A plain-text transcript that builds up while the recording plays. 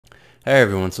Hey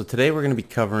everyone, so today we're going to be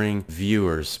covering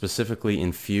viewers, specifically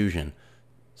in Fusion.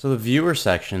 So the viewer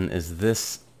section is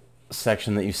this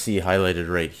section that you see highlighted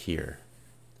right here.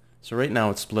 So right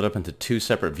now it's split up into two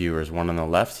separate viewers, one on the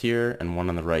left here and one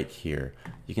on the right here.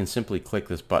 You can simply click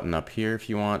this button up here if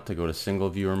you want to go to single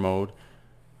viewer mode.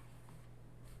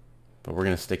 But we're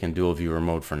going to stick in dual viewer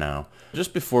mode for now.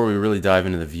 Just before we really dive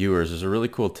into the viewers, there's a really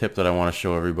cool tip that I want to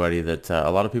show everybody that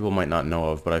a lot of people might not know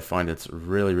of, but I find it's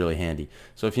really handy.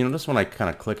 So if you notice when I kind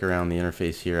of click around the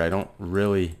interface here, I don't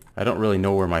really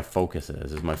know where my focus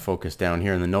is. Is my focus down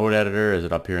here in the node editor? Is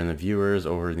it up here in the viewers,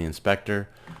 over in the inspector?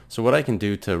 So what I can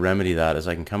do to remedy that is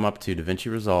I can come up to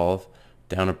DaVinci Resolve,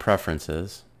 down to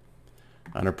Preferences.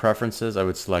 Under Preferences, I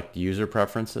would select User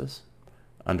Preferences.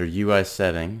 Under UI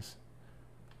Settings,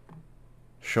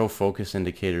 show focus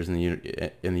indicators in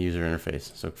the user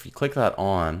interface. So if you click that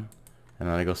on and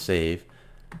then I go save,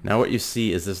 now what you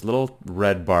see is this little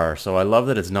red bar. So I love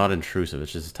that it's not intrusive.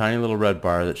 It's just a tiny little red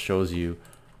bar that shows you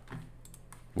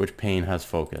which pane has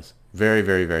focus. Very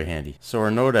handy. So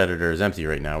our node editor is empty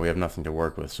right now. We have nothing to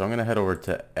work with. So I'm going to head over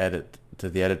to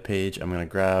the edit page. I'm going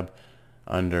to grab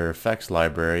under effects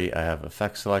library. I have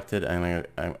effects selected. I'm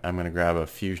going to grab a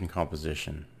Fusion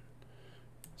composition.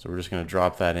 So we're just going to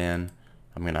drop that in.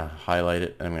 I'm going to highlight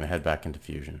it and I'm going to head back into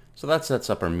Fusion. So that sets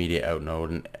up our media out node,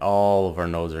 and all of our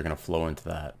nodes are going to flow into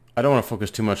that. I don't want to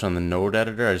focus too much on the node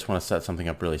editor. I just want to set something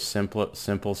up really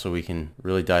simple so we can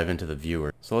really dive into the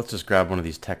viewer. So let's just grab one of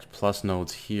these text plus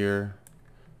nodes here.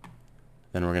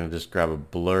 Then we're going to just grab a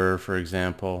blur, for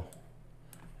example,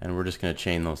 and we're just going to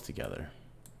chain those together.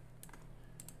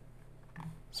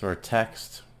 So our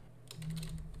text,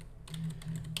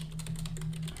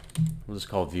 we'll just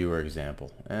call viewer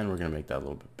example, and we're going to make that a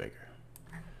little bit bigger.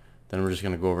 Then we're just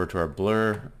going to go over to our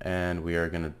blur, and we are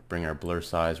going to bring our blur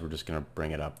size. We're just going to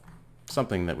bring it up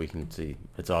something that we can see.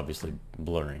 It's obviously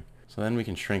blurring. So then we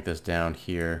can shrink this down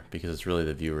here because it's really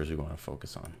the viewers we want to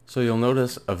focus on. So you'll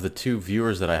notice of the two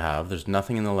viewers that I have, there's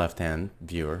nothing in the left-hand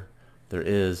viewer. There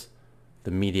is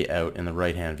the media out in the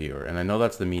right-hand viewer. And I know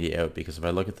that's the media out because if I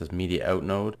look at this media out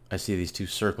node, I see these two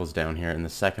circles down here and the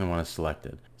second one is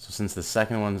selected. So since the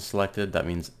second one is selected, that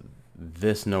means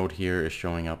this node here is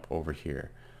showing up over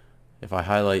here. If I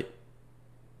highlight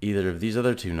either of these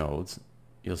other two nodes,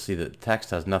 you'll see that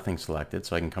text has nothing selected.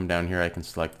 So I can come down here, I can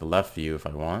select the left view if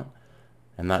I want,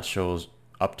 and that shows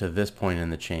up to this point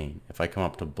in the chain. If I come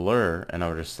up to blur and I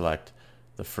were to select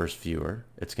the first viewer,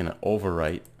 it's going to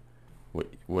overwrite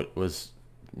what was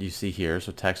you see here.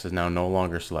 So text is now no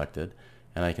longer selected,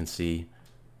 and I can see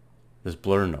this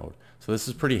blur node. So this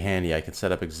is pretty handy. I can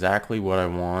set up exactly what I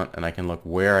want, and I can look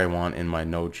where I want in my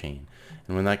node chain.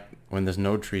 And when this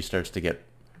node tree starts to get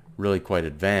really quite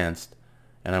advanced,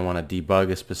 and I want to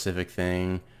debug a specific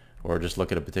thing or just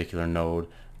look at a particular node,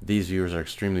 these viewers are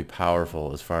extremely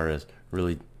powerful as far as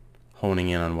really honing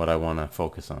in on what I want to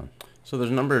focus on. So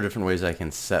there's a number of different ways I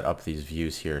can set up these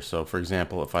views here. So for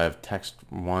example, if I have text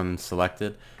 1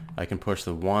 selected, I can push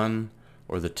the 1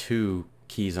 or the 2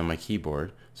 keys on my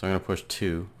keyboard. So I'm going to push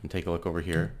 2 and take a look over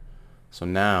here. So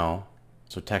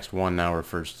text 1 now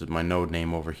refers to my node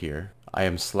name over here. I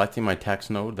am selecting my text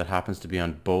node that happens to be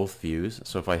on both views.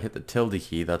 So if I hit the tilde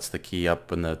key, that's the key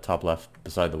up in the top left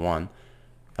beside the 1,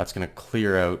 that's going to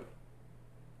clear out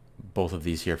both of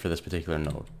these here for this particular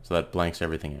node. So that blanks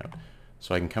everything out.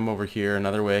 So I can come over here.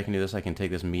 Another way I can do this, I can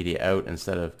take this media out.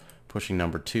 Instead of pushing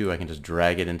number 2, I can just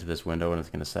drag it into this window and it's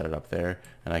going to set it up there.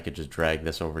 And I could just drag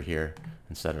this over here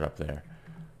and set it up there.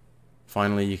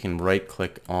 Finally, you can right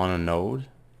click on a node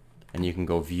and you can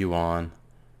go view on,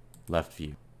 left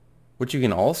view. What you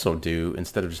can also do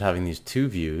instead of just having these two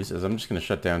views is I'm just going to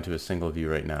shut down to a single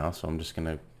view right now. So I'm just going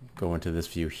to go into this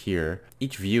view here.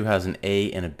 Each view has an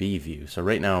A and a B view. So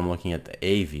right now I'm looking at the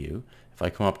A view. If I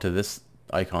come up to this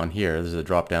icon here, there's a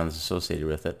drop down that's associated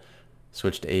with it.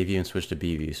 Switch to A view and switch to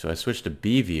B view. So I switch to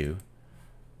B view.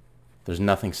 There's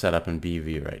nothing set up in B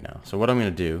view right now. So what I'm going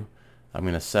to do, I'm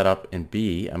going to set up in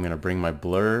B. I'm going to bring my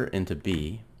blur into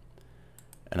B.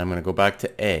 And I'm going to go back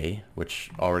to A, which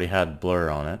already had blur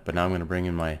on it, but now I'm going to bring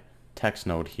in my text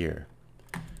node here.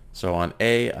 So on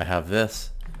A, I have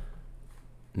this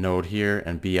node here,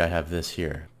 and B, I have this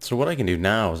here. So what I can do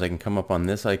now is I can come up on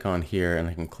this icon here, and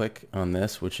I can click on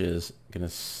this, which is going to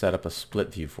set up a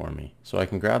split view for me. So I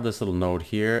can grab this little node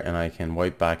here, and I can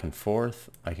wipe back and forth.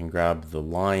 I can grab the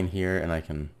line here, and I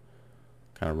can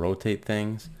kind of rotate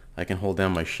things. I can hold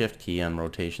down my shift key on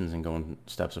rotations and go in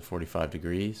steps of 45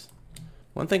 degrees.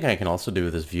 One thing I can also do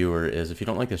with this viewer is if you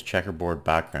don't like this checkerboard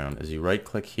background, is you right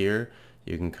click here,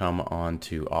 you can come on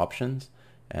to options,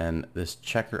 and this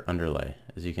checker underlay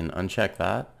is you can uncheck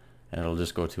that and it'll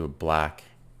just go to a black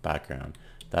background.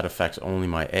 that affects only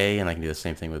my A, and I can do the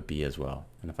same thing with B as well.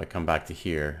 And if I come back to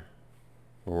here,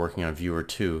 we're working on viewer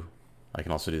 2. I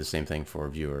can also do the same thing for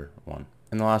viewer 1.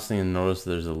 And the last thing to notice,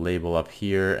 there's a label up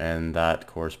here, and that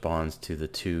corresponds to the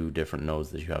 2 different nodes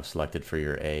that you have selected for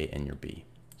your A and your B.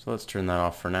 So let's turn that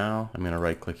off for now. I'm going to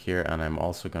right click here, and I'm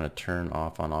also going to turn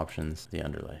off on options the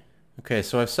underlay. Okay,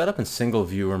 so I've set up in single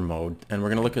viewer mode, and we're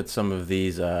going to look at some of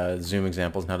these zoom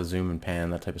examples and how to zoom and pan,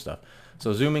 that type of stuff.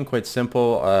 So zooming, quite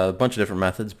simple, a bunch of different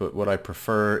methods, but what I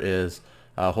prefer is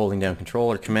holding down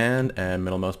Control or Command and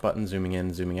middle mouse button, zooming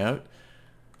in, zooming out.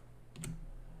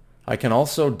 I can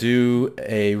also do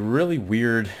a really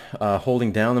weird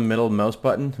holding down the middle mouse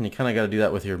button, and you kind of got to do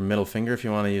that with your middle finger if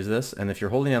you want to use this. And if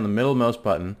you're holding down the middle mouse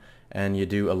button and you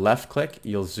do a left click,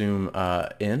 you'll zoom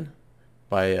in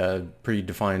by a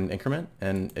predefined increment,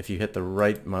 and if you hit the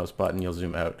right mouse button, you'll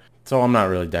zoom out. So I'm not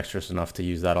really dexterous enough to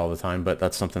use that all the time, but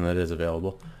that's something that is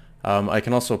available. I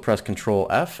can also press Control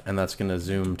F, and that's going to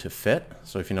zoom to fit.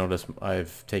 So if you notice,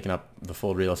 I've taken up the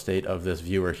full real estate of this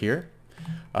viewer here.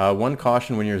 One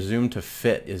caution when you're zoomed to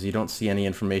fit is you don't see any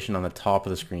information on the top of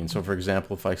the screen. So for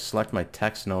example, if I select my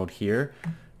text node here,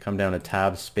 come down to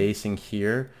tab spacing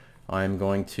here, I'm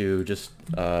going to just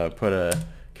put a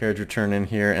carriage return in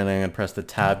here, and I'm going to press the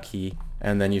tab key,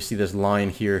 and then you see this line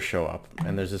here show up,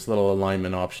 and there's this little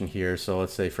alignment option here. So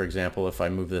let's say, for example, if I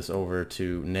move this over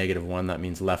to -1, that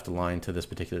means left align to this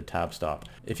particular tab stop.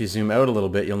 If you zoom out a little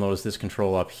bit, you'll notice this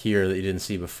control up here that you didn't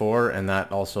see before, and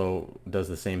that also does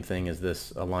the same thing as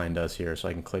this align does here. So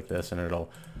I can click this and it'll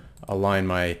align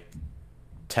my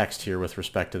text here with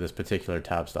respect to this particular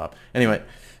tab stop. Anyway,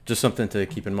 just something to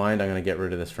keep in mind. I'm going to get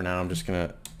rid of this for now. I'm just going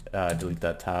to delete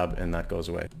that tab, and that goes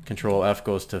away. Control F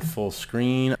goes to full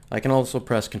screen. I can also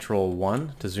press Control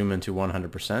 1 to zoom into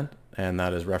 100%, and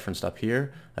that is referenced up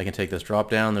here. I can take this drop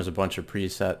down. There's a bunch of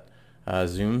preset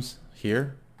zooms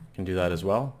here. I can do that as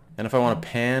well. And if I want to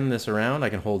pan this around, I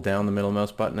can hold down the middle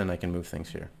mouse button and I can move things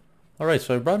here. Alright,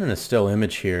 so I brought in a still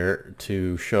image here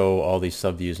to show all these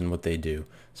subviews and what they do.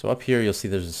 So up here you'll see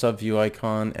there's a subview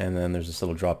icon, and then there's this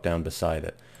little drop down beside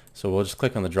it. So we'll just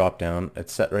click on the drop down.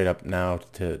 It's set right up now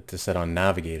to set on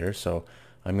navigator. So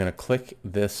I'm going to click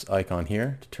this icon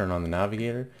here to turn on the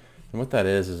navigator. And what that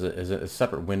is a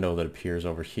separate window that appears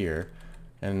over here.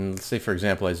 And let's say, for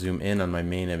example, I zoom in on my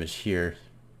main image here.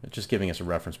 It's just giving us a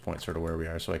reference point sort of where we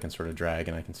are, so I can sort of drag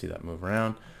and I can see that move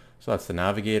around. So that's the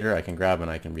navigator. I can grab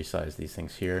and I can resize these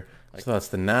things here. So that's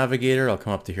the navigator. I'll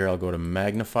come up to here, I'll go to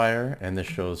magnifier, and this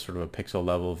shows sort of a pixel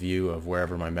level view of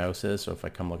wherever my mouse is. So if I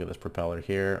come look at this propeller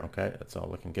here, okay, that's all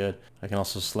looking good. I can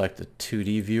also select a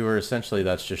 2D viewer. Essentially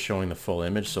that's just showing the full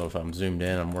image. So if I'm zoomed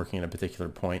in, I'm working at a particular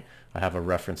point, I have a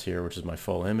reference here, which is my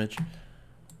full image.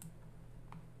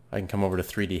 I can come over to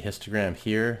 3D histogram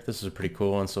here. This is a pretty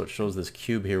cool one. So it shows this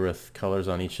cube here with colors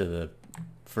on each of the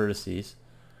vertices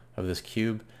of this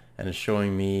cube, and it's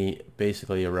showing me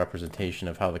basically a representation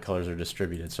of how the colors are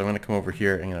distributed. So I'm going to come over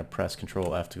here and I'm going to press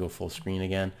Control F to go full screen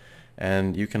again,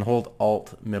 and you can hold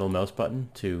Alt middle mouse button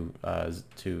to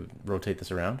rotate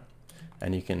this around,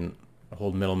 and you can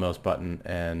hold middle mouse button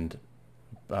and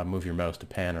move your mouse to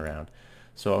pan around.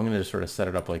 So I'm going to just sort of set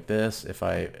it up like this. If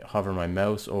I hover my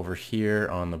mouse over here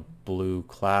on the blue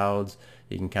clouds,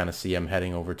 you can kind of see I'm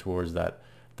heading over towards that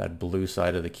blue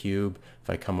side of the cube. If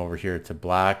I come over here to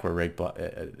black, we're right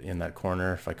in that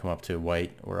corner. If I come up to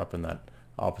white, we're up in that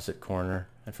opposite corner.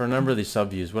 And for a number of these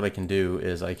subviews, what I can do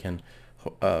is I can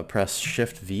press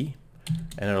Shift V,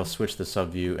 and it'll switch the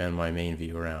subview and my main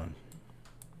view around.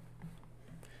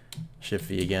 Shift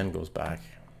V again goes back.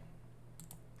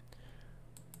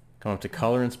 Come up to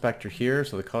color inspector here.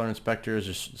 So the color inspector is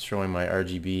just showing my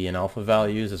RGB and alpha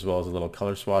values, as well as a little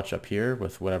color swatch up here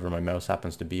with whatever my mouse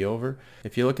happens to be over.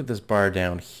 If you look at this bar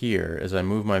down here, as I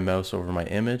move my mouse over my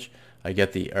image, I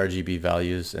get the RGB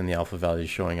values and the alpha values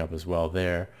showing up as well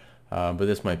there. But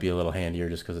this might be a little handier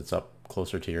just because it's up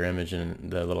closer to your image,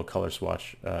 and the little color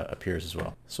swatch appears as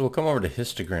well. So we'll come over to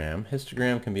histogram.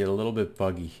 Histogram can be a little bit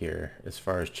buggy here as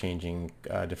far as changing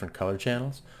different color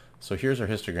channels. So here's our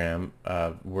histogram.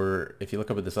 If you look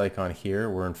up at this icon here,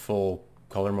 we're in full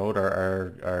color mode.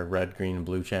 Our red, green, and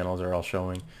blue channels are all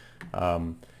showing.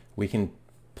 We can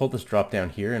pull this drop down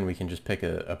here, and we can just pick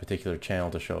a particular channel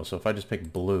to show. So if I just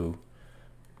pick blue,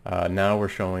 now we're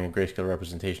showing a grayscale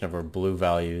representation of our blue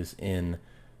values in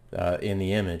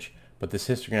the image. But this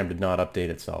histogram did not update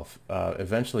itself.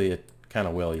 Eventually it kind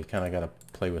of will. You kind of got to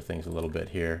play with things a little bit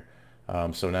here.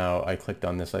 So now I clicked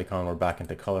on this icon, we're back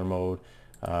into color mode.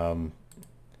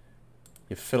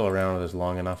 You fiddle around with this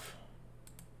long enough.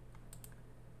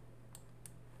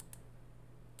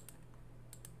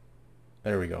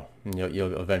 There we go. And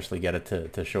you'll eventually get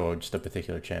it to show just a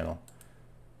particular channel.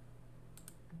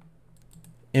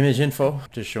 Image info,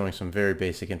 just showing some very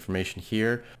basic information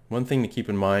here. One thing to keep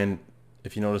in mind,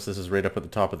 if you notice, this is right up at the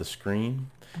top of the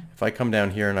screen. If I come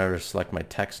down here and I select my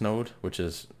text node, which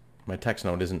is, my text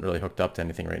node isn't really hooked up to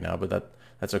anything right now, but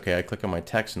that's okay. I click on my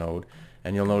text node,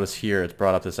 and you'll notice here it's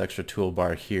brought up this extra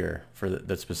toolbar here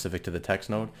that's specific to the text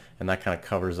node, and that kind of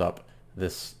covers up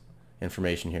this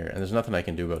information here. And there's nothing I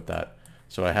can do about that,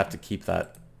 so I have to keep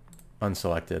that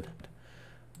unselected.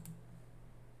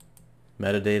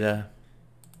 Metadata,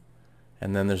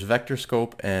 and then there's vector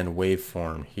scope and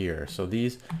waveform here. So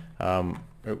these,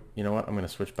 you know what, I'm going to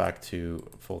switch back to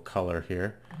full color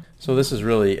here. So this is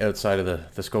really outside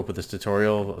of the scope of this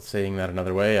tutorial. Saying that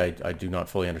another way, I do not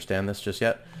fully understand this just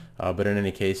yet, but in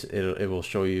any case it will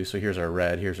show you. So here's our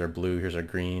red, here's our blue, here's our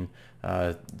green,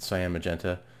 cyan,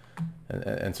 magenta,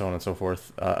 and so on and so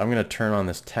forth. I'm going to turn on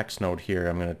this text node here.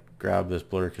 I'm going to grab this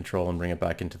blur control and bring it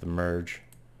back into the merge,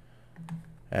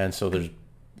 and so there's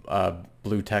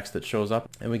blue text that shows up,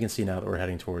 and we can see now that we're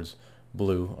heading towards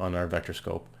blue on our vector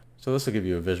scope. So this will give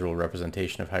you a visual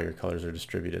representation of how your colors are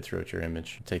distributed throughout your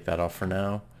image. Take that off for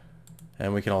now,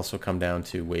 and we can also come down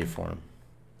to waveform,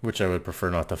 which I would prefer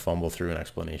not to fumble through an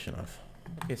explanation of.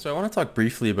 Okay, so I want to talk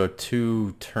briefly about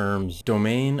two terms: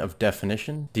 domain of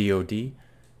definition, DOD,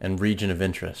 and region of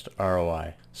interest,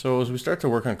 ROI. So as we start to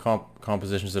work on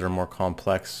compositions that are more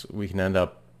complex, we can end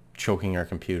up choking our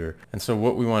computer. And so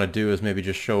what we want to do is maybe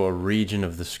just show a region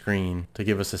of the screen to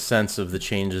give us a sense of the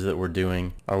changes that we're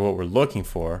doing or what we're looking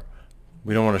for.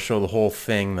 We don't want to show the whole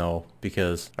thing though,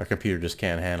 because our computer just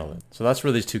can't handle it. So that's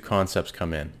where these two concepts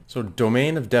come in. So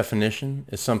domain of definition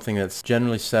is something that's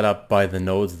generally set up by the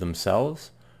nodes themselves,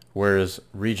 whereas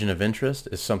region of interest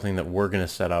is something that we're going to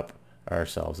set up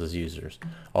ourselves as users.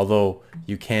 Although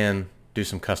you can do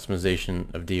some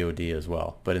customization of DOD as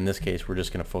well, but in this case we're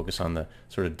just going to focus on the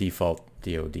sort of default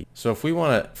DOD. So if we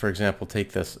want to, for example,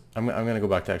 take this, I'm going to go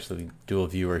back to actually dual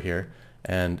viewer here,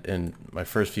 and in my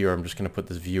first viewer I'm just going to put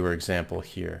this viewer example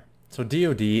here. So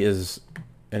DOD is,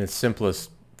 in its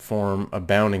simplest form, a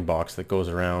bounding box that goes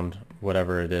around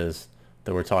whatever it is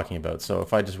that we're talking about. So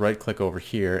if I just right click over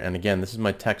here, and again this is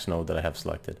my text node that I have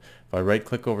selected, if I right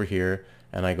click over here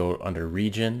and I go under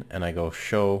region and I go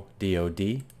show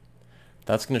DOD,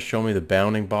 that's going to show me the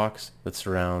bounding box that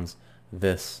surrounds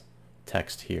this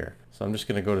text here. So I'm just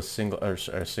going to go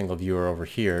to single viewer over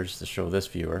here just to show this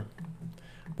viewer.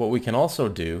 What we can also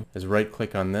do is right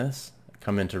click on this,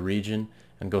 come into region,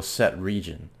 and go set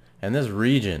region. And this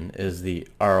region is the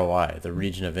ROI, the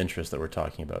region of interest that we're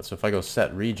talking about. So if I go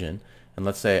set region, and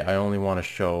let's say I only want to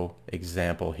show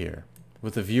example here.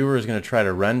 What the viewer is going to try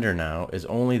to render now is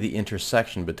only the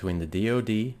intersection between the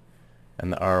DOD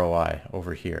and the ROI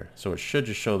over here. So it should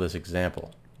just show this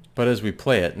example. But as we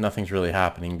play it, nothing's really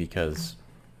happening because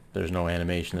there's no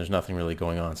animation, there's nothing really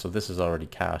going on. So this is already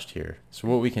cached here. So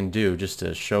what we can do just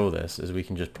to show this is we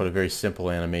can just put a very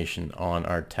simple animation on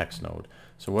our text node.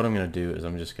 So what I'm going to do is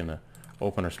I'm just going to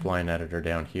open our spline editor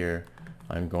down here.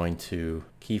 I'm going to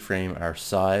keyframe our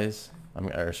size. I'm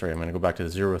going to go back to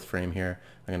the 0th frame here.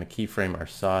 I'm going to keyframe our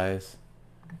size.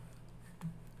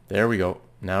 There we go.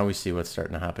 Now we see what's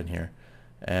starting to happen here.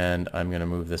 And I'm going to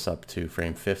move this up to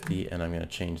frame 50, and I'm going to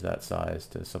change that size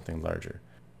to something larger.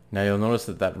 Now you'll notice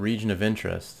that that region of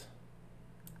interest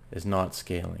is not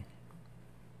scaling.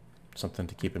 Something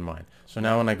to keep in mind. So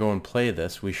now when I go and play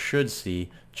this, we should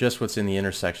see just what's in the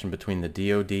intersection between the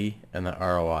DOD and the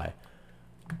ROI.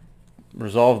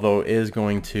 Resolve though is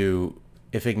going to,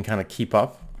 if it can kind of keep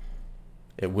up,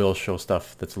 it will show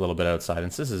stuff that's a little bit outside.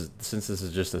 And since this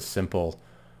is just a simple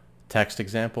text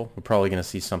example, we're probably going to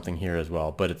see something here as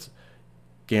well, but it's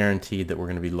guaranteed that we're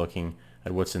going to be looking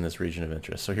at what's in this region of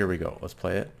interest. So here we go. Let's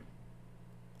play it.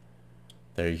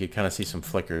 There you can kind of see some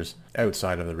flickers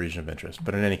outside of the region of interest.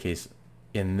 But in any case,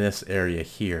 in this area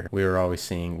here, we were always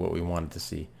seeing what we wanted to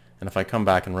see. And if I come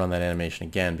back and run that animation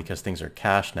again, because things are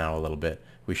cached now a little bit,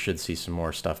 we should see some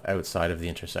more stuff outside of the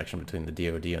intersection between the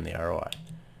DOD and the ROI.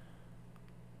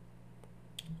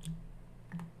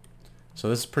 So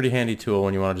this is a pretty handy tool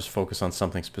when you want to just focus on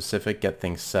something specific, get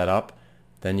things set up.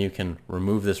 Then you can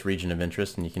remove this region of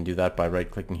interest, and you can do that by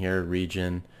right-clicking here,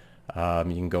 region. You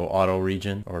can go auto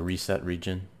region or reset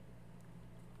region.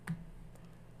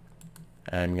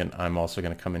 And I'm also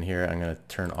going to come in here. I'm going to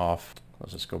turn off.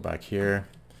 Let's just go back here.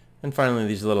 And finally,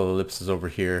 these little ellipses over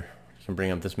here. You can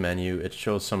bring up this menu. It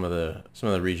shows some of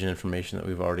the region information that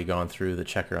we've already gone through. The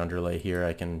checker underlay here,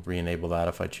 I can re-enable that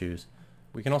if I choose.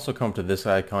 We can also come to this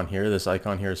icon here. This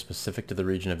icon here is specific to the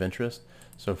region of interest.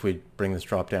 So if we bring this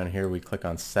drop down here, we click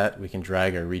on set, we can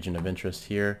drag our region of interest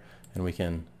here, and we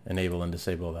can enable and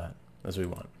disable that as we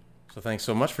want. So thanks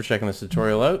so much for checking this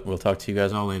tutorial out. We'll talk to you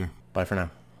guys all later. Bye for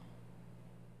now.